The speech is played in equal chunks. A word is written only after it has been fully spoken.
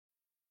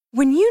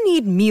When you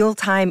need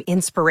mealtime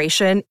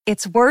inspiration,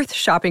 it's worth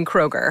shopping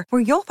Kroger,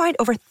 where you'll find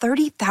over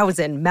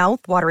 30,000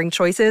 mouth-watering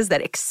choices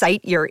that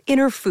excite your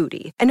inner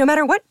foodie. And no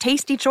matter what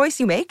tasty choice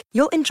you make,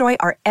 you'll enjoy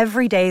our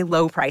everyday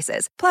low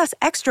prices, plus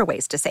extra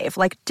ways to save,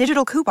 like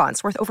digital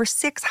coupons worth over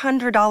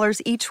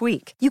 $600 each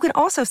week. You can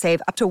also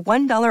save up to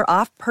 $1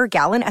 off per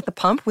gallon at the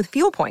pump with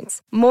fuel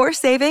points. More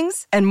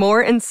savings and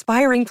more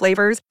inspiring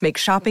flavors make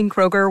shopping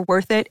Kroger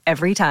worth it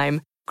every time.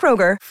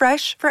 Kroger,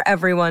 fresh for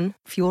everyone.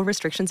 Fuel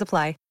restrictions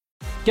apply.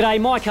 G'day,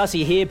 Mike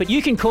Hussey here, but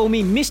you can call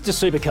me Mr.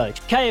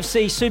 Supercoach.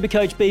 KFC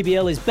Supercoach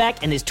BBL is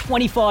back and there's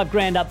 25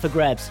 grand up for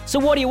grabs. So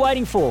what are you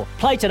waiting for?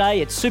 Play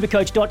today at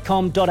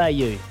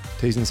supercoach.com.au.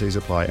 T's and C's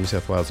apply. New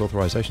South Wales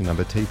authorisation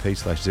number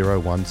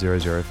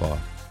TP/01005.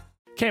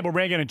 Campbell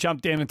Brown going to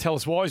jump down and tell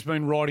us why he's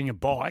been riding a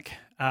bike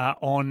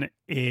on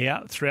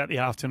air throughout the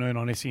afternoon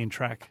on SEN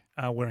Track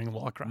wearing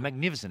Lycra.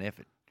 Magnificent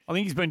effort. I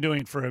think he's been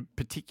doing it for a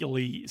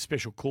particularly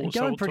special cause. And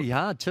going pretty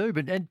hard too,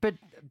 but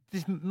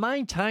this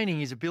maintaining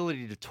his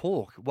ability to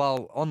talk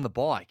while on the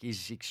bike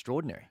is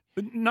extraordinary.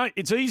 But no,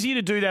 it's easier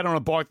to do that on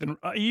a bike than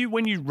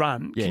when you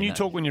run. Yeah, can you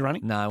talk when you're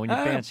running? No, when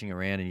you're bouncing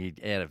around and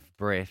you're out of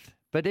breath.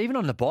 But even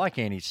on the bike,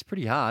 Andy, it's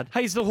pretty hard.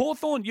 Hey, is the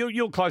Hawthorn?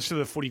 You're close to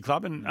the footy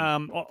club, and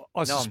No,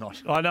 I'm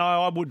not. I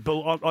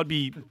know. I'd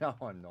be. No,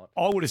 I'm not.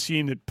 I would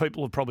assume that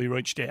people have probably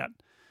reached out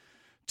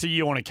to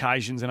you on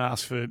occasions and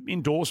asked for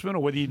endorsement,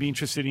 or whether you'd be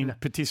interested in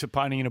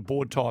participating in a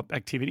board type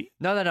activity.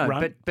 No.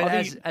 Run. But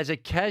as a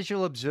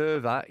casual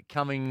observer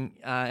coming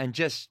and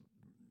just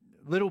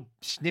little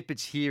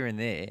snippets here and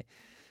there,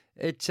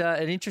 it's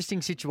an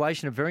interesting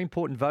situation, a very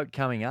important vote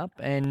coming up,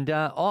 and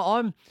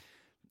I'm.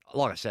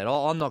 Like I said,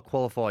 I'm not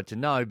qualified to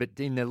know, but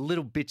in the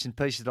little bits and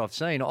pieces that I've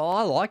seen,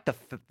 I like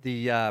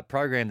the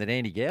program that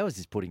Andy Gowers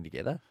is putting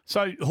together.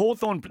 So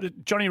Hawthorn,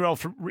 Johnny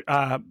Ralph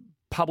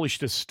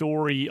published a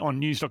story on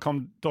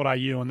news.com.au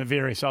and the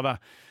various other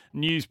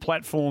news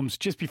platforms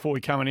just before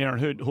we come in here and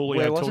heard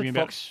Julio talking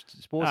about Fox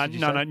Sports.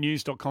 no,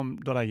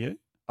 news.com.au.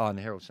 Oh, and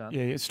the Herald Sun.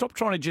 Yeah. Stop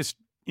trying to just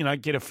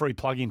get a free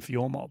plug in for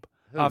your mob.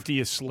 Who? After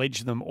you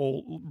sledged them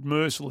all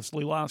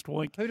mercilessly last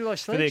week. Who do I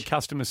sledge? For their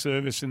customer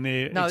service and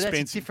their No, expense.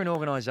 that's a different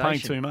organisation.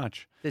 Paying too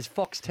much. There's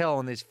Foxtel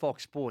and there's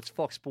Fox Sports.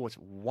 Fox Sports,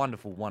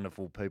 wonderful,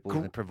 wonderful people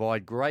and they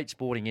provide great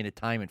sporting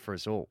entertainment for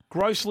us all.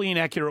 Grossly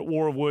inaccurate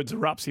war of words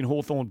erupts in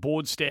Hawthorn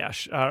board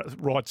stash,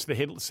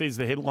 says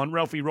the headline.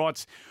 Ralphie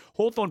writes,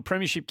 Hawthorn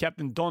Premiership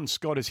captain Don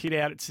Scott has hit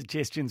out at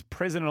suggestions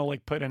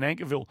President-elect Peter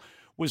Nankerville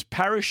was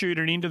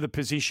parachuted into the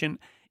position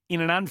in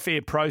an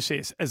unfair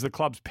process as the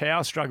club's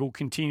power struggle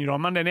continued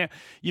on Monday. Now,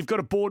 you've got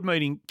a board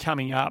meeting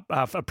coming up,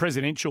 a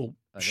presidential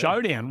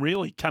showdown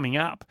really coming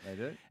up. They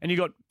do. And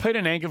you've got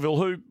Peter Nankerville,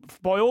 who,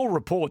 by all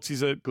reports,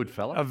 is a good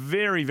fella, a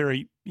very,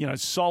 very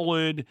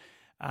solid,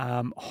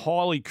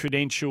 highly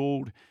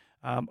credentialed,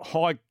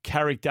 high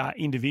character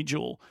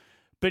individual.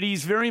 But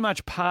he's very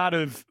much part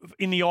of,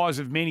 in the eyes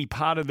of many,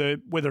 part of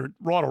the, whether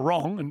right or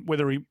wrong, and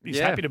whether he's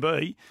happy to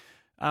be,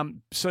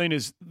 seen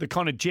as the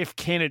kind of Jeff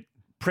Kennett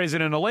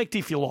president-elect,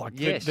 if you like.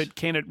 Yes. That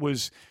Kennett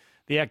was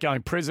the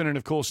outgoing president,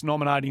 of course,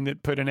 nominating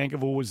that Peter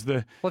Nankerville was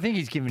the... Well, I think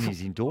he's given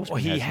his endorsement.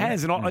 Well, he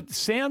has. And it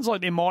sounds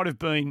like there might have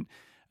been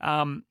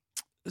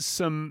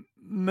some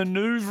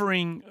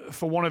manoeuvring,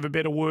 for want of a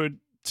better word,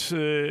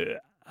 to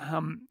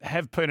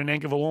have Peter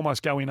Nankerville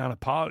almost go in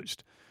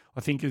unopposed,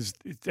 I think, as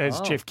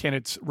Jeff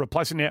Kennett's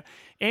replacement. Now,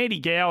 Andy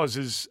Gowers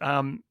has,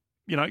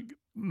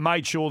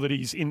 made sure that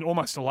he's in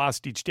almost a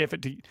last-ditched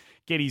effort to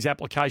get his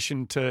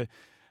application to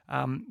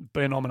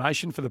be a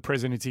nomination for the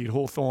presidency at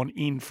Hawthorn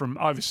in from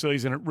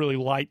overseas and at really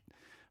late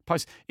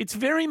post. It's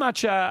very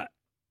much a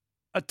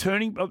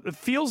turning. It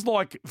feels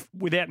like,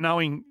 without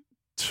knowing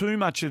too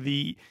much of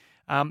the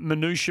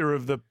minutiae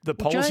of the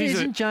policies.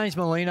 Isn't James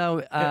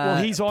Molino?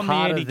 He's on the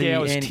Andy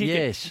Gowers ticket.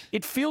 Yes.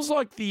 It feels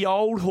like the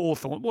old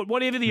Hawthorn,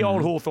 whatever the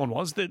old Hawthorn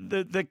was,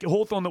 the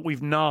Hawthorn that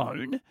we've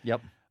known.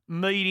 Yep.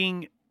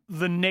 Meeting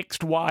the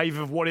next wave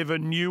of whatever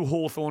new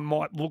Hawthorn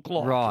might look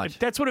like. Right.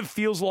 That's what it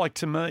feels like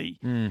to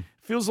me.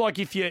 Feels like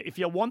if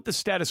you want the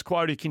status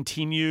quo to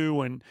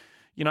continue, and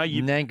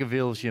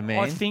Nankerville's your man.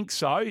 I think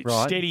so.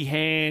 Right. Steady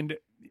hand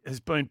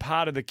has been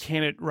part of the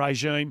Kennett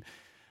regime,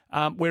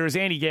 whereas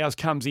Andy Gowers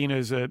comes in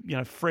as a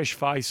fresh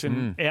face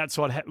and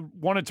outside,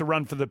 wanted to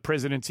run for the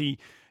presidency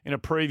in a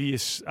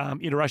previous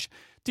iteration.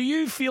 Do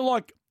you feel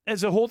like,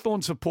 as a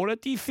Hawthorn supporter,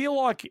 do you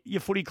feel like your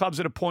footy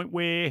club's at a point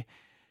where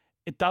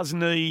it does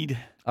need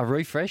a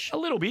refresh? A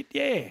little bit,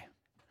 yeah.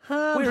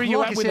 Where are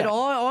you at with that?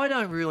 I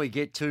don't really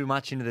get too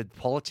much into the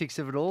politics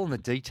of it all and the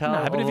detail.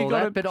 No, but have you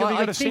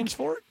got a sense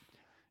for it?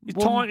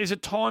 Is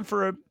it time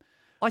for a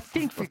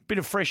bit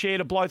of fresh air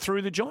to blow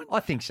through the joint?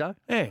 I think so.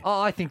 Yeah.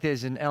 I think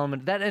there's an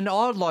element of that, and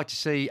I'd like to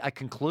see a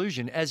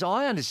conclusion. As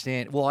I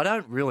understand, well, I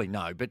don't really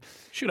know, but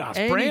should ask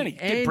Brownie.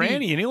 Get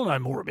Brownie, and he'll know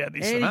more about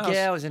this than us. Andy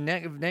Gowers and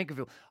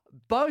Nankerville,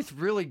 both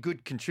really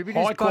good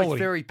contributors, high quality,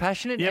 very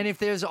passionate, and if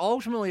there's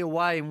ultimately a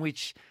way in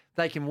which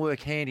they can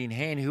work hand in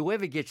hand,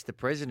 whoever gets the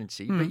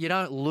presidency, but you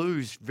don't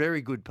lose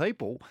very good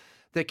people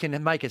that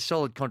can make a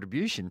solid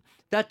contribution.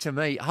 That, to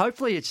me,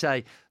 hopefully it's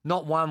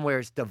not one where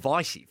it's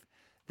divisive.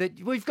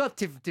 that we've got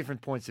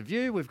different points of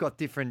view. We've got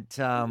different.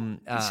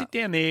 Sit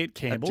down there,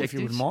 Campbell, if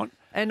you wouldn't mind.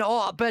 And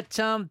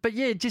but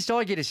yeah, just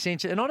I get a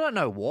sense, and I don't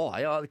know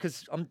why,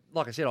 because I'm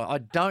like I said, I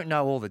don't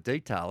know all the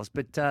details.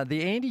 But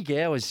the Andy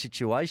Gowers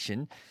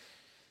situation,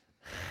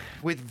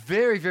 with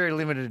very, very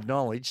limited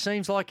knowledge,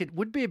 seems like it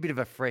would be a bit of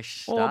a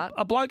fresh start.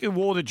 Well, a bloke who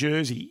wore the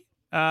jersey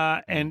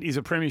and is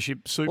a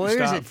premiership superstar. Well,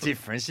 there is a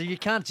difference. So you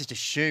can't just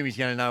assume he's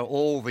going to know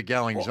all the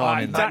goings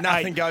on.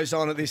 Nothing goes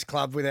on at this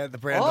club without the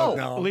Brown dog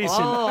knowing.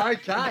 Listen,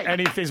 okay. And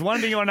if there's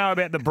one thing I know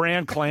about the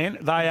Brown clan,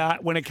 they are,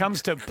 when it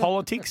comes to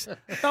politics,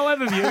 they'll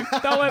have a view.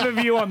 They'll have a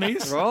view on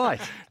this.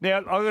 Right.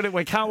 Now,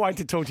 we can't wait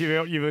to talk to you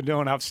about what you've been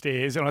doing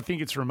upstairs, and I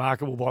think it's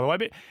remarkable, by the way.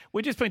 But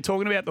we've just been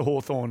talking about the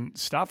Hawthorn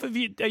stuff. Are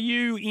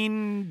you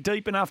in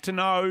deep enough to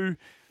know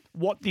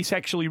what this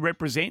actually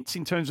represents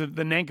in terms of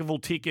the Nankivell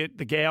ticket,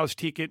 the Gowers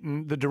ticket,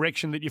 and the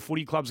direction that your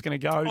footy club's going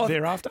to go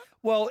thereavter?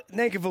 Well,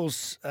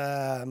 Nankivell's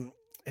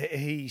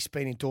he's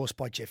been endorsed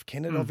by Jeff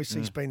Kennett.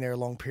 Obviously, he's been there a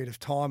long period of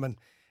time,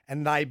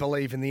 and they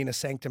believe in the inner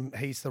sanctum.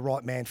 He's the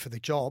right man for the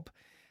job.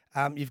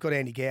 You've got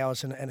Andy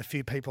Gowers and a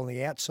few people on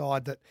the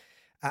outside that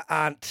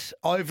aren't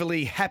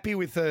overly happy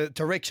with the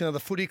direction of the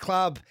footy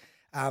club.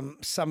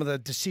 Some of the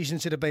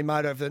decisions that have been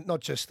made over not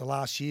just the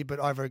last year, but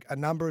over a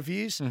number of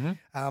years,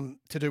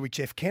 to do with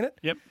Jeff Kennett.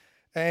 Yep.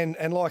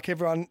 And like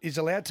everyone is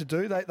allowed to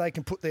do, they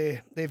can put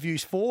their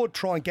views forward,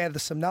 try and gather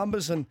some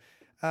numbers, and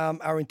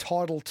are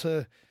entitled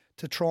to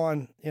try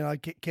and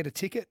get a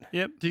ticket.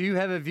 Yep. Do you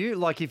have a view?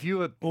 Like if you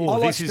were, I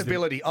like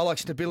stability. I like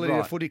stability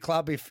Right. of footy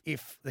club.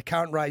 If the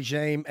current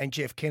regime and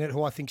Jeff Kennett,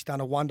 who I think's done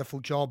a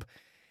wonderful job,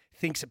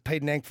 thinks that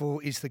Peter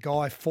Nankivell is the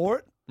guy for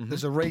it.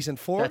 There's a reason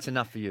for it. That's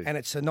enough for you. And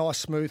it's a nice,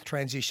 smooth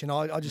transition.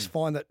 I just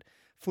find that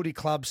footy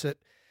clubs that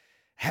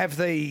have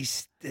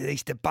these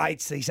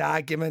debates, these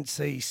arguments,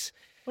 these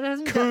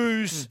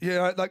coups,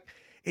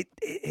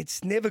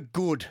 it's never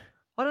good.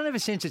 I don't have a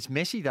sense it's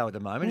messy though at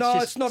the moment. No,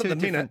 it's not at the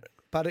minute,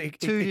 but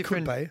it two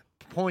could different be.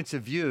 points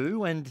of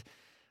view, and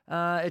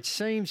it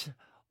seems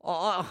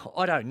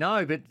I don't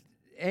know, but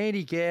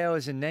Andy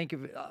Gowers and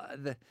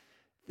Nankivell,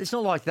 it's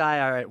not like they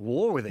are at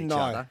war with each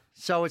other.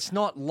 So it's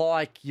not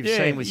like you've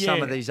seen with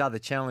some of these other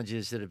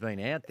challenges that have been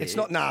out there. It's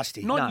not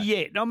nasty. Not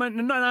yet. I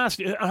mean, not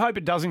nasty. I hope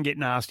it doesn't get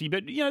nasty.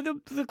 But,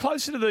 the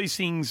closer to these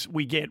things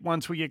we get,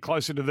 once we get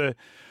closer to the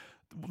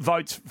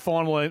votes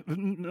finally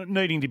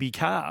needing to be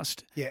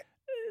cast,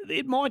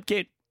 it might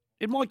get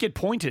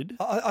pointed.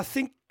 I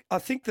think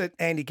that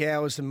Andy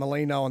Gowers and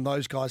Molino and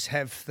those guys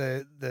have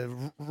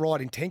the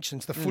right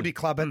intentions, the footy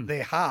club at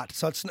their heart.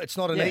 So it's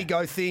not an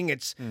ego thing.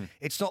 It's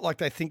not like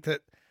they think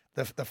that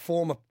the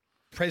former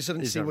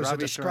presidency was a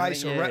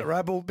disgrace or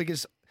rabble,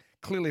 because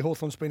clearly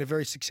Hawthorn's been a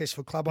very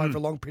successful club over a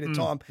long period of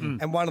time.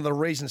 And one of the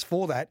reasons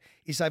for that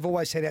is they've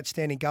always had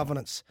outstanding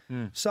governance.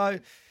 So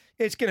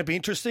it's going to be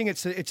interesting.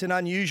 It's an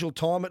unusual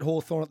time at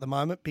Hawthorn at the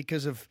moment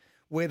because of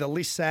where the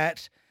list's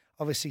at.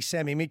 Obviously,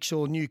 Sammy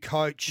Mitchell, new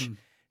coach,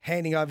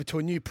 handing over to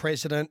a new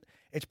president.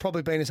 It's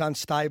probably been as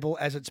unstable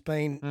as it's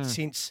been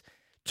since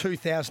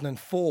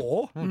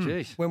 2004.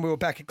 When we were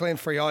back at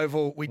Glenfrey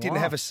Oval. We didn't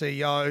have a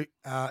CEO.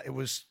 It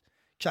was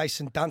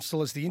Jason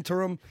Dunstall as the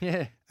interim.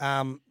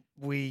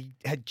 We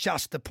had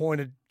just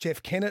appointed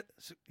Jeff Kennett,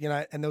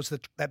 and there was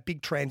that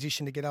big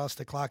transition to get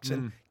Alistair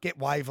Clarkson, get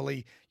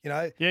Waverley,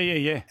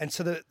 And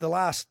so the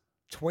last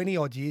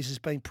 20-odd years has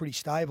been pretty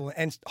stable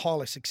and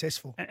highly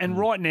successful. And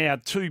right now,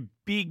 two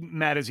big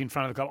matters in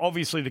front of the club.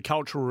 Obviously, the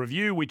cultural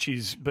review, which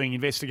is being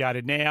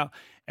investigated now,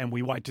 and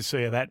we wait to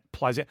see how that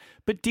plays out.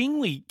 But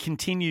Dingley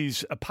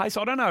continues apace.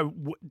 I don't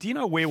know. Do you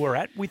know where we're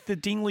at with the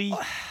Dingley?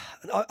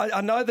 I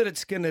know that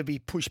it's going to be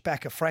pushed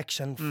back a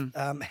fraction.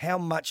 How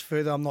much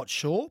further, I'm not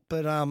sure.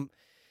 But,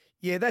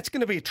 that's going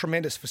to be a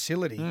tremendous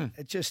facility.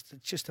 It's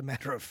just a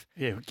matter of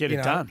getting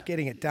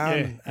it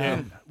done,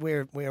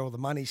 where all the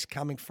money's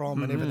coming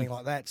from and everything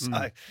like that.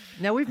 So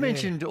now we've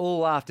mentioned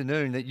all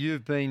afternoon that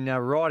you've been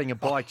riding a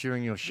bike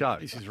during your show.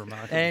 This is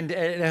remarkable. And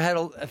I had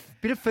a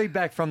bit of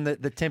feedback from the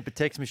Temper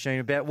text machine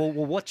about, well,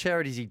 what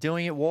charity is he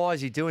doing it? Why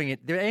is he doing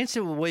it? The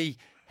answer we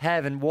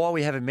have and why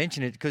we haven't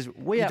mentioned it, because I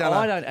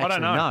don't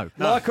actually know.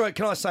 Lycra,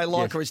 can I say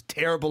Lycra is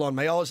terrible on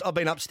me? I've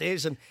been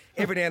upstairs and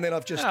every now and then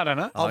I've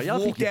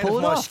walked out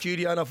of my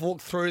studio and I've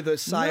walked through the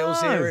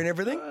sales area and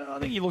everything. I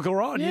think you look all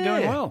right. You're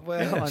doing well.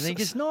 Well, I think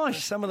it's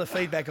nice. Some of the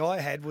feedback I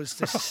had was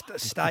to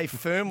stay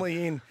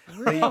firmly in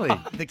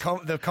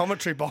the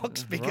commentary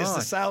box because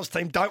the sales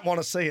team don't want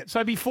to see it.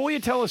 So before you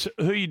tell us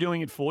who you're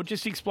doing it for,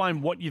 just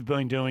explain what you've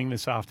been doing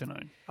this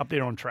afternoon up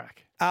there on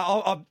track.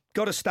 I've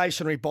got a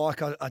stationary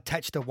bike. I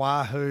attached to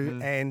Wahoo,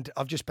 and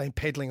I've just been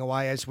pedalling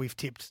away as we've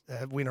tipped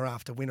winner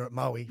after winner at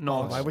Moe.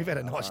 Nice. We've had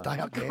a nice day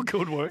up there.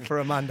 Good work for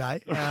a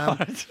Monday.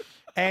 Right.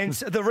 And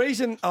so the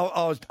reason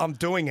I'm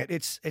doing it,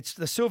 it's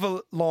the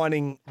Silver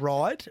Lining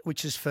Ride,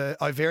 which is for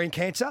ovarian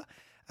cancer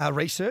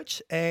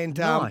research. And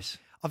nice.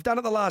 I've done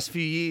it the last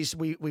few years.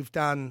 We've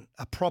done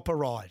a proper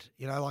ride.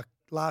 Like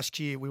last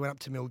year we went up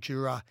to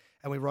Mildura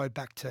and we rode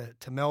back to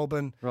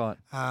Melbourne. Right.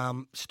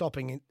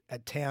 Stopping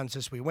at towns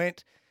as we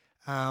went.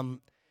 And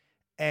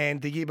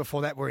And the year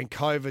before that, we're in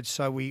COVID,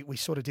 so we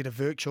sort of did a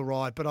virtual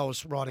ride, but I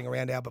was riding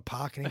around Albert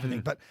Park and everything.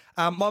 But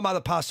my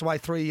mother passed away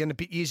 3 and a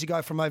bit years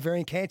ago from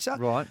ovarian cancer.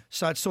 Right.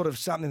 So it's sort of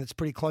something that's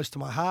pretty close to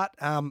my heart.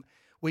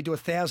 We do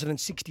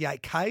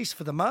 1,068 Ks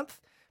for the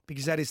month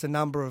because that is the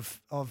number of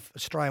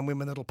Australian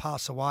women that'll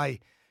pass away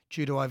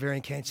due to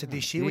ovarian cancer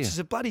this year, which is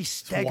a bloody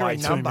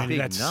staggering number.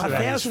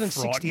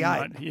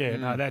 1,068. Yeah,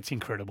 no, that's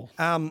incredible.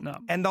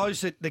 And those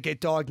that get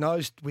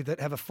diagnosed with it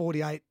have a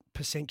 48%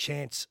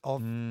 chance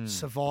of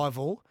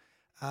survival.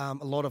 A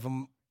lot of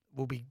them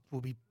will be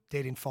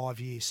dead in 5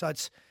 years. So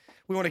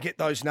we want to get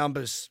those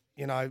numbers,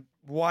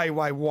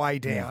 way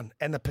down,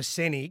 and the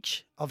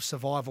percentage of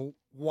survival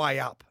way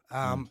up.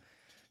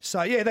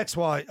 So yeah, that's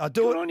why I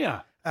do Good it. on you.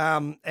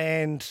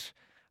 And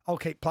I'll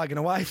keep plugging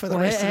away for the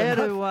rest of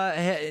the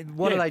month.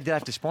 What do they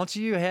have to sponsor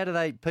you? How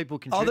do people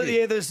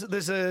contribute?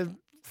 There's a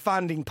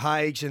funding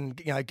page and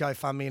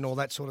GoFundMe and all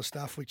that sort of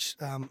stuff, which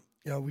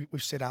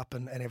we've set up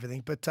and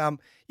everything. But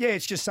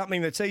it's just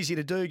something that's easy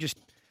to do. Just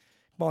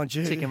mind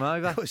you, tick them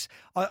over.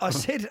 I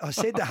said to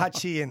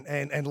Hutchie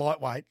and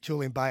lightweight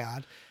Julian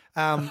Bayard.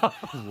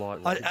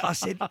 I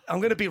said I'm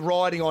going to be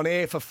riding on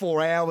air for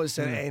 4 hours,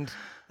 and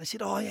they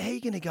said, "Oh, how are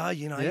you going to go?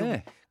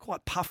 You're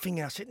quite puffing."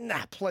 And I said,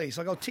 "Nah, please.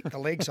 I'll tick the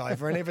legs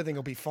over, and everything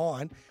will be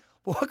fine."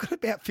 Well, I got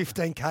about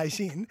 15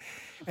 Ks in,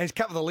 and a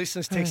couple of the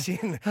listeners text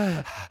in.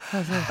 I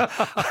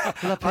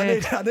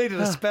needed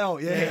a spell.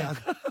 Yeah,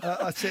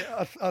 I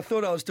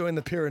thought I was doing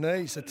the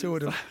Pyrenees, the Tour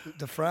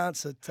de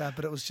France,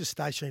 but it was just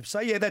stationary. So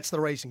yeah, that's the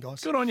reason,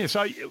 guys. Good on you.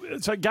 So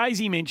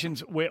Gazy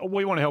mentions we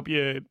want to help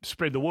you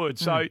spread the word.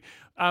 So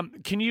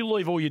can you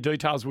leave all your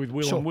details with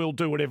Will, and we'll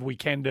do whatever we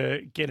can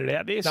to get it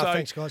out there. No,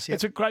 thanks, guys. Yep.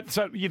 It's a great.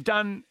 So you've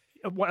done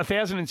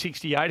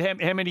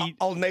 1,068. How many?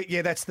 I'll need.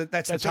 Yeah, that's the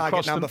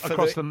target number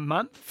across the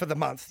month. For the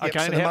month. Yep,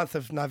 Okay, so the month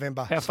of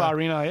November. How far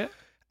in are you?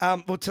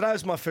 Well, today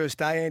was my first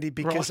day, Andy,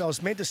 because I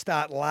was meant to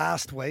start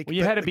last week. Well,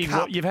 you've had a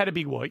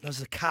big week. It was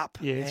the Cup,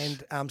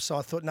 yes. And so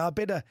I thought, no, I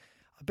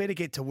better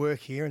get to work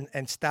here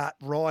and start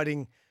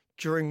riding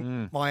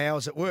during my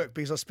hours at work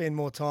because I spend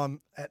more time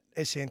at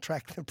SEN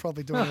track than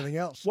probably doing anything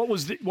else. What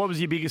was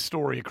your biggest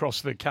story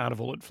across the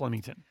carnival at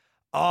Flemington?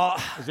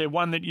 Is there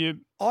one that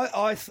you?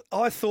 I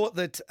thought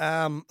that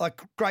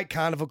great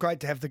carnival, great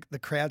to have the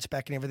crowds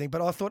back and everything,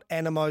 but I thought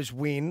Anamo's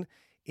win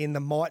in the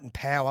Might and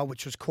Power,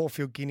 which was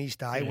Caulfield Guineas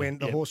Day, when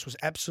the horse was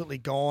absolutely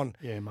gone.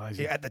 Yeah,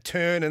 amazing. At the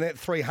turn, and that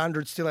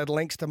 300 still had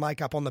lengths to make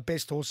up on the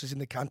best horses in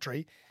the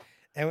country.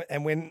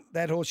 And when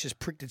that horse just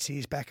pricked its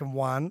ears back and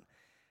won,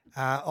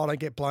 I don't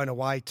get blown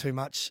away too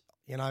much,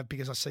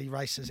 because I see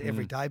races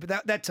every day.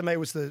 But that to me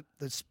was the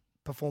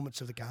performance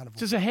of the carnival.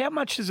 So how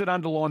much does it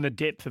underline the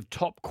depth of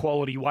top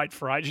quality weight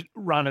for age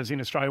runners in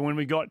Australia when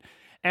we got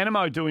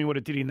Animo doing what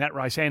it did in that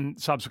race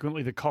and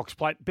subsequently the Cox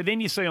Plate? But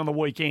then you see on the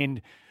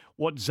weekend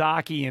what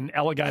Zaki and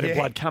Alligator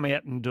Blood come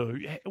out and do.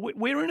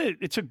 We're in it.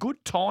 It's a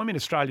good time in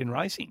Australian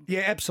racing.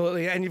 Yeah,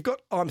 absolutely. And you've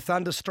got I'm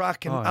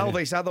Thunderstruck and all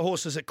these other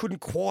horses that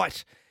couldn't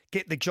quite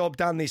get the job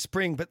done this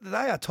spring, but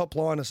they are top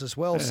liners as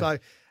well. Yeah.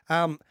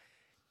 So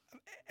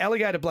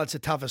Alligator Blood's the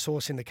toughest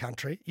horse in the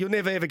country. You'll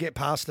never, ever get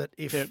past it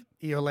if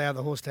you allow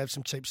the horse to have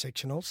some cheap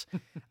sectionals.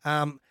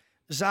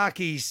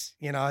 Zaki's,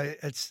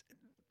 it's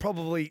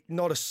probably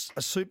not a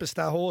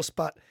superstar horse,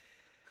 but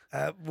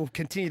will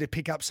continue to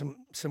pick up some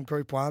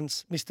Group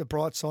 1s. Mr.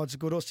 Brightside's a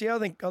good horse. Yeah, I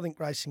think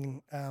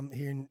racing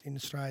here in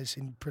Australia is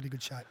in pretty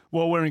good shape.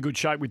 Well, we're in good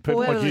shape with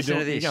people like you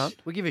doing.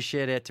 We'll give a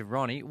shout out to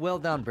Ronnie. Well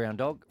done, Brown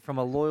Dog, from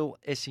a loyal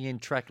SEN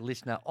track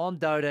listener on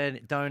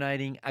donating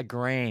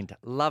 $1,000.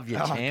 Love you,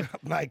 champ.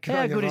 Mate,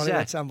 how good is that?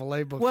 That's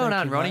unbelievable. Well Thank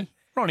done, you, Ronnie. Mate.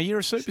 Ronnie, you're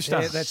a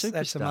superstar. Yeah,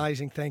 that's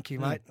amazing. Thank you,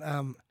 mate.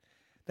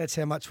 That's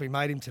how much we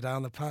made him today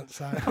on the punt.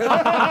 So keep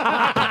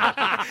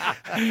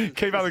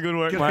up the good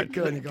work, mate.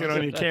 Good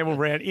on you. Campbell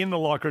Brown in the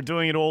Lycra,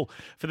 doing it all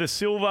for the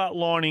Silver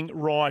Lining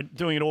Ride,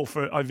 doing it all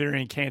for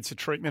ovarian cancer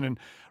treatment and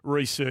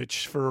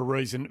research for a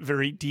reason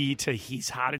very dear to his heart.